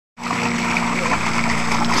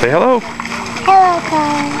Say hello. Hello,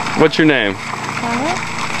 Kaya. What's your name? Kaya.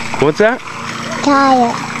 What's that?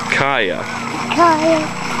 Kaya. Kaya. Kaya.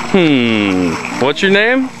 What's your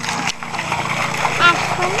name?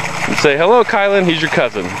 Ashley. Say hello, Kylan. He's your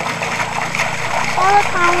cousin. Hello,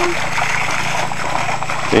 Kaya.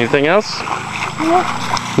 Anything else? No.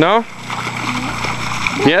 No?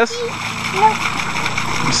 Yes? No.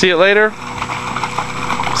 See it later?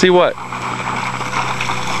 See what?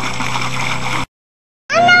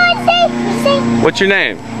 What's your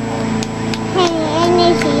name?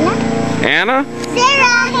 Anna? Sarah,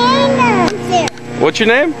 Hannah. Sarah. What's your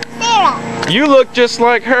name? Sarah. You look just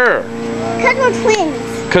like her. Because we're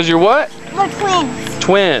twins. Cause you're what? We're twins.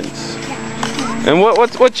 Twins. And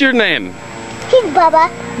what's your name? He's Bubba.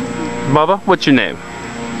 Bubba? What's your name?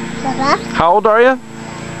 Bubba. How old are you?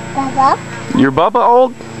 Bubba. You're Bubba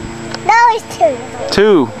old? No, he's 2.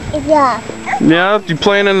 2. Yeah. Yeah, you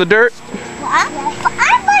playing in the dirt? I'm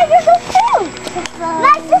 5 years old too.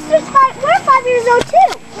 My sister's 5. We're 5 years old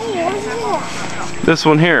too. This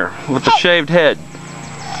one here with the shaved head.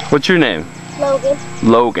 What's your name? Logan.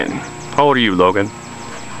 Logan. How old are you, Logan?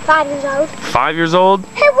 5 years old. 5 years old?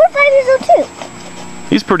 Hey, we're 5 years old too.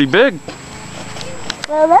 He's pretty big.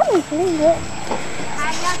 Well, that was pretty good.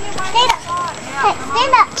 Stand up. Hey,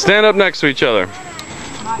 stand up. Stand up next to each other.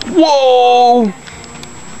 Whoa!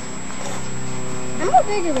 I'm more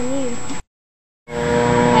bigger than you.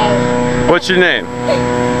 What's your name?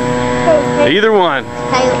 Either one.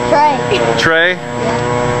 Trey. Trey?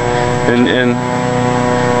 Yeah. And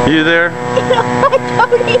you there?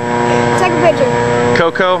 Cody. Take a picture.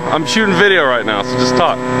 Coco? I'm shooting video right now, so just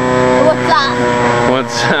talk.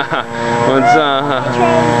 What's up?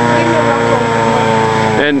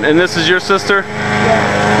 And this is your sister?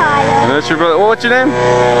 Tyler. And that's your brother. Well, what's your name?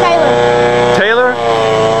 Taylor. Taylor?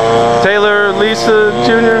 Taylor Lisa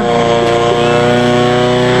Jr.?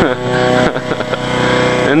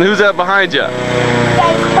 And who's that behind you?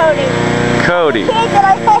 That's Cody. Cody.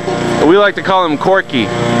 We like to call him Corky.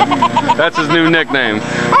 That's his new nickname.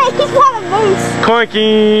 Hey, he's not a moose.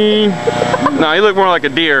 Corky. No, he looked more like a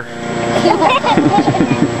deer.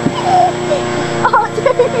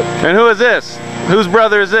 And who is this? Whose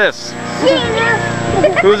brother is this? Sheena.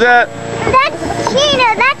 Who's that? That's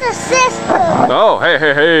Sheena. That's a sister. Oh, hey,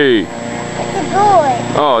 hey, hey. It's a boy.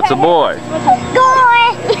 Oh, it's a boy. Boy.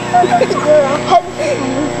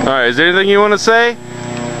 All right, is there anything you want to say?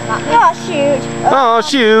 Oh, shoot. Oh,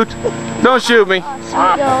 shoot. Don't shoot me.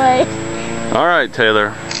 All right,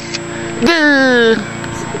 Taylor.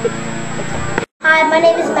 Hi, my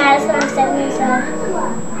name is Madison. I'm 7 years old.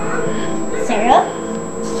 Sarah?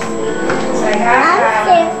 I'm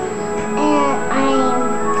Sarah, and I'm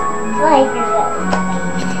 5 years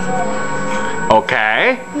old.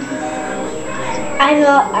 Okay. I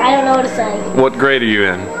don't know what to say. What grade are you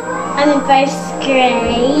in? I'm in 1st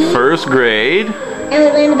grade. 1st grade. And we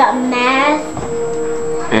learn about math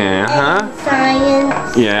and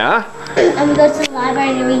science. Yeah. And we go to the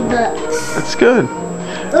library to read books. That's good.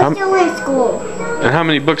 We're still in school. And how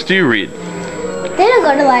many books do you read? They don't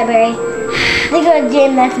go to the library. They go to the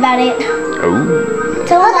gym, that's about it. Oh.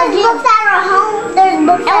 So there's books that are home. There's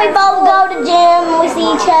books and we both go to gym, we see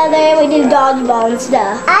each other, we do dodgeball and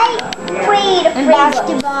stuff. I read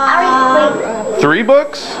basketball. 3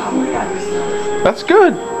 books? That's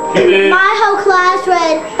good. My whole class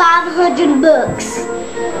read 500 books.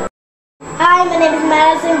 Hi, my name is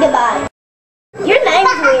Madison. Goodbye. Your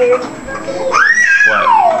name's weird. What?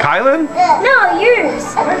 Kylan? No, yours.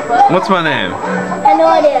 What's my name? I have no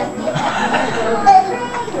idea.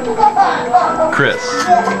 Chris.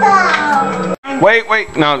 Wait.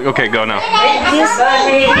 No, okay, go now.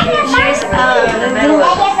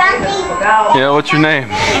 Yeah, what's your name?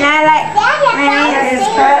 And my name is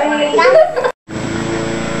Cody.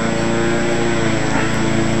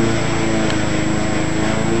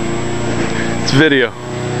 It's video.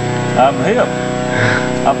 I'm hip.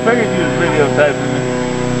 I figured you was videotaping me.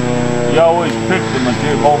 You always pick the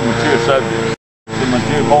more mature subjects. The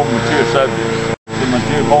more mature subjects. The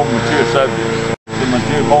more mature subjects. The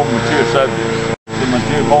more